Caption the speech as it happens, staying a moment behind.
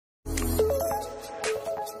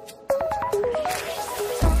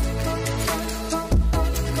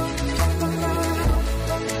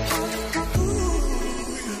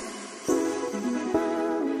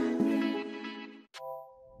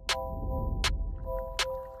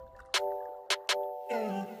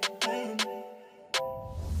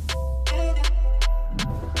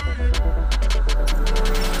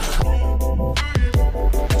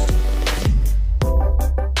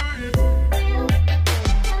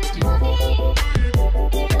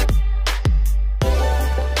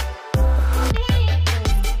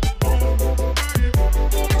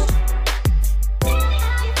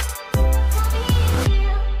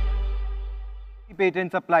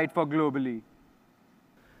patents applied for globally.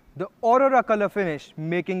 The Aurora color finish,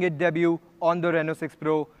 making it debut on the Reno 6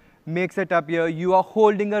 Pro, makes it appear you are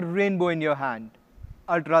holding a rainbow in your hand.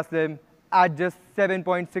 Ultra slim at just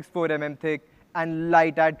 7.64 mm thick and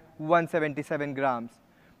light at 177 grams,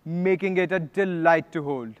 making it a delight to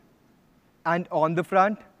hold. And on the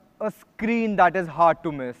front, a screen that is hard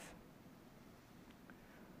to miss.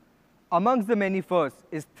 Amongst the many firsts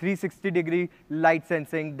is 360-degree light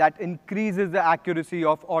sensing that increases the accuracy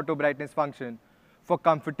of auto brightness function for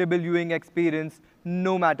comfortable viewing experience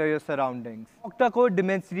no matter your surroundings. Octa-core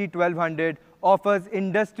Dimensity 1200 offers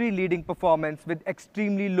industry-leading performance with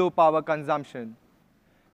extremely low power consumption.